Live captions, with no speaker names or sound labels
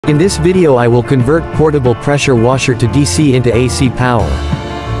In this video I will convert portable pressure washer to DC into AC power.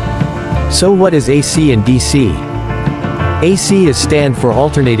 So what is AC and DC? AC is stand for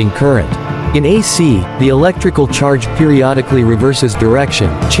alternating current. In AC, the electrical charge periodically reverses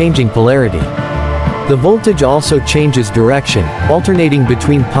direction, changing polarity. The voltage also changes direction, alternating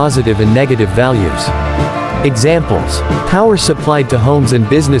between positive and negative values. Examples: power supplied to homes and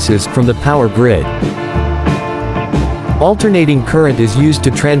businesses from the power grid. Alternating current is used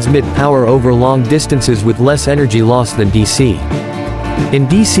to transmit power over long distances with less energy loss than DC. In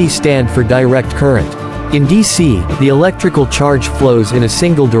DC stand for direct current. In DC, the electrical charge flows in a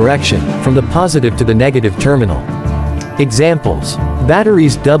single direction, from the positive to the negative terminal. Examples: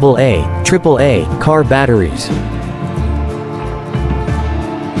 batteries AA, AAA, car batteries.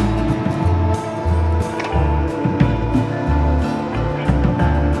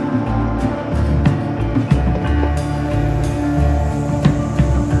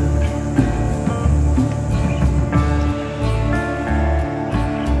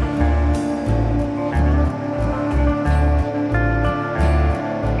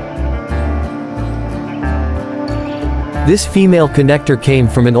 This female connector came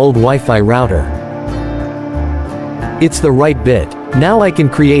from an old Wi-Fi router. It's the right bit. Now I can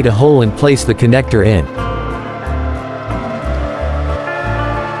create a hole and place the connector in.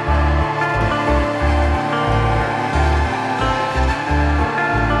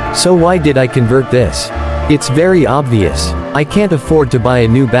 So why did I convert this? It's very obvious. I can't afford to buy a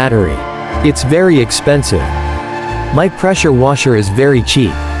new battery. It's very expensive. My pressure washer is very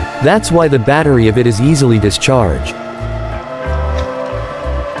cheap. That's why the battery of it is easily discharged.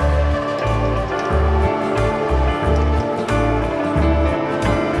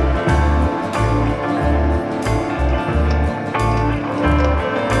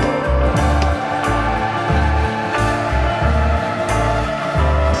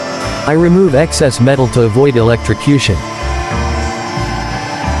 I remove excess metal to avoid electrocution.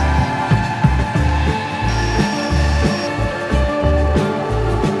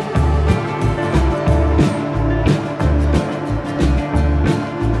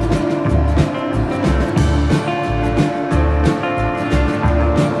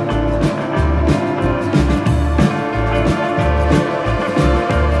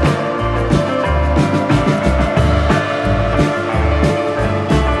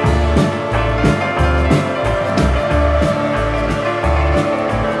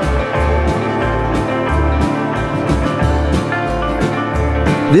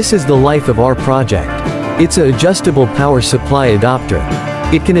 This is the life of our project. It's a adjustable power supply adapter.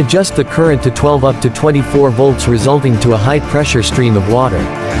 It can adjust the current to 12 up to 24 volts, resulting to a high pressure stream of water.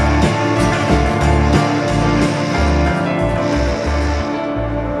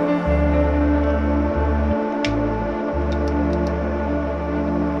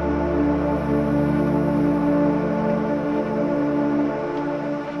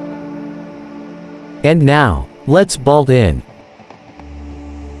 And now, let's bolt in.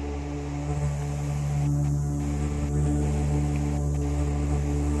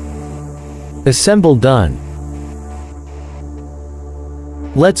 Assemble done.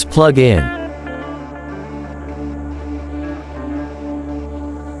 Let's plug in.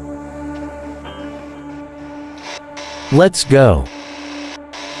 Let's go.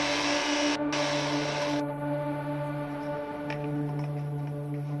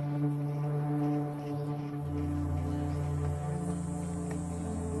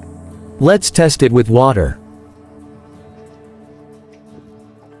 Let's test it with water.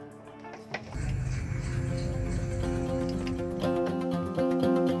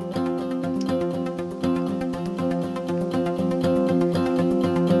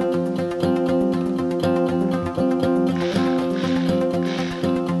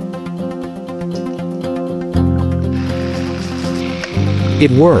 It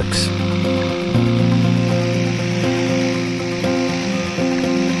works.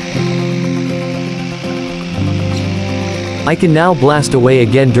 I can now blast away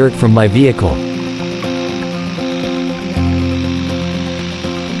again dirt from my vehicle.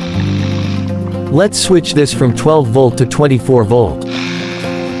 Let's switch this from 12 volt to 24 volt.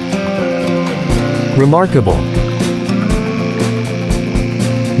 Remarkable.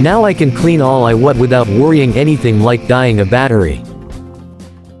 Now I can clean all I want without worrying anything like dyeing a battery.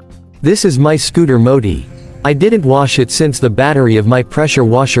 This is my scooter Modi. I didn't wash it since the battery of my pressure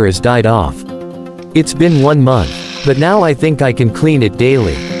washer has died off. It's been 1 month, but now I think I can clean it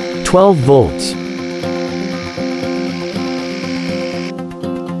daily. 12 volts.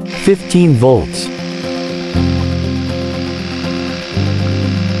 15 volts.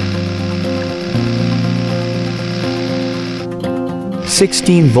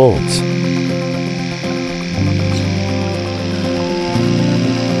 16 volts.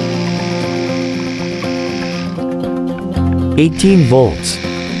 18 volts.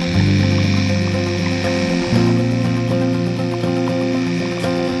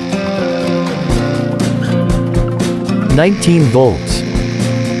 19 volts.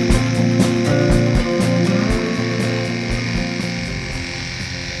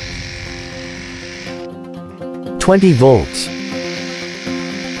 20 volts.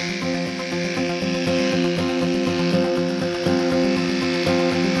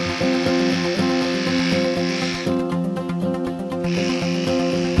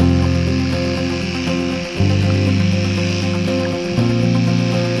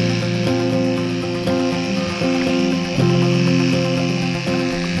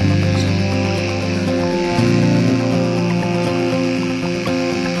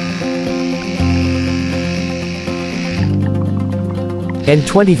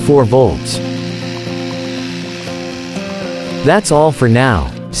 24 volts. That's all for now.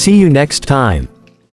 See you next time.